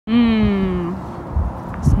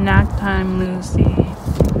Nap time, Lucy.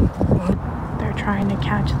 They're trying to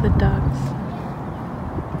catch the ducks.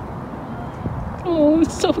 Oh,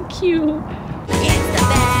 it's so cute. It's the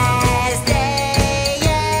best day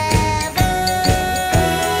ever.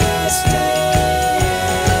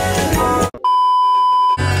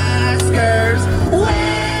 Oscars,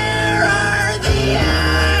 where are the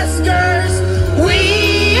Oscars?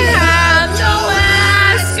 We have no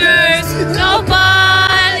Oscars.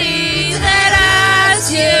 Nobody that asks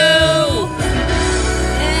you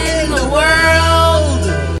in the world.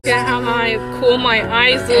 Look at how cool my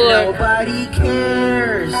eyes And look. nobody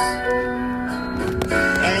cares.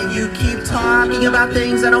 And you keep talking about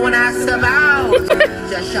things that no one asks about.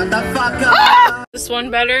 Just shut the fuck up. This one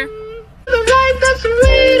better? The ride that's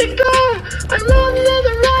ready to go. I love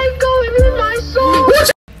the ride going in my soul.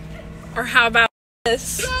 Or how about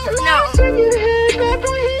this? No.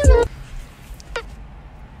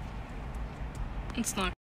 It's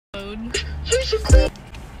not code.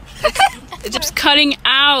 It's just cutting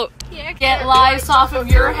out. Get lice off of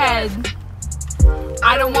your head.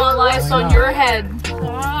 I don't want lice on your head.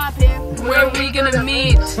 Where are we gonna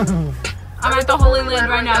meet? I'm at the Holy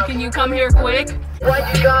Land right now. Can you come here quick? Why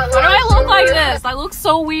do I look like this? I look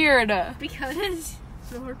so weird. Because it's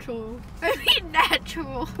natural. I mean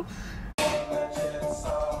natural.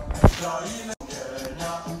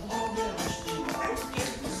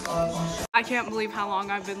 I can't believe how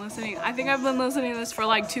long I've been listening. I think I've been listening to this for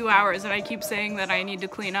like 2 hours and I keep saying that I need to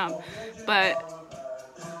clean up, but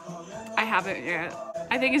I haven't yet.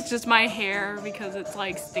 I think it's just my hair because it's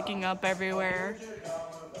like sticking up everywhere.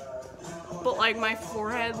 But like my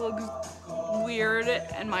forehead looks weird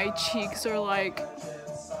and my cheeks are like,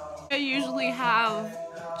 I usually have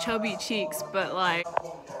chubby cheeks, but like,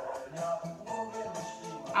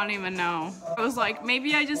 I don't even know. I was like,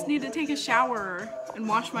 maybe I just need to take a shower and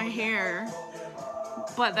wash my hair,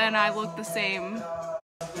 but then I look the same.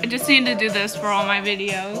 I just need to do this for all my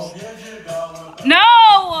videos.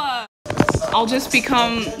 No! I'll just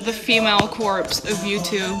become the female corpse of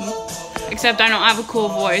YouTube. Except I don't have a cool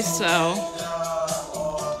voice, so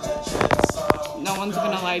no one's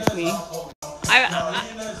gonna like me.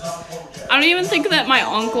 I don't even think that my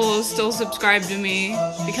uncle is still subscribed to me,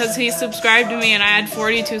 because he subscribed to me and I had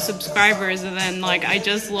 42 subscribers, and then like I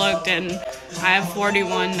just looked and I have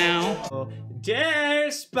 41 now.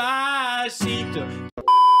 Despacito.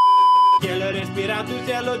 Quiero respirar tu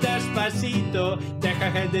cielo despacito.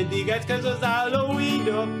 Deja que te digas que sos al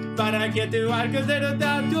oído, para que tu arco se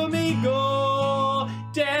nota tu amigo.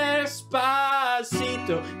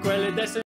 Despacito.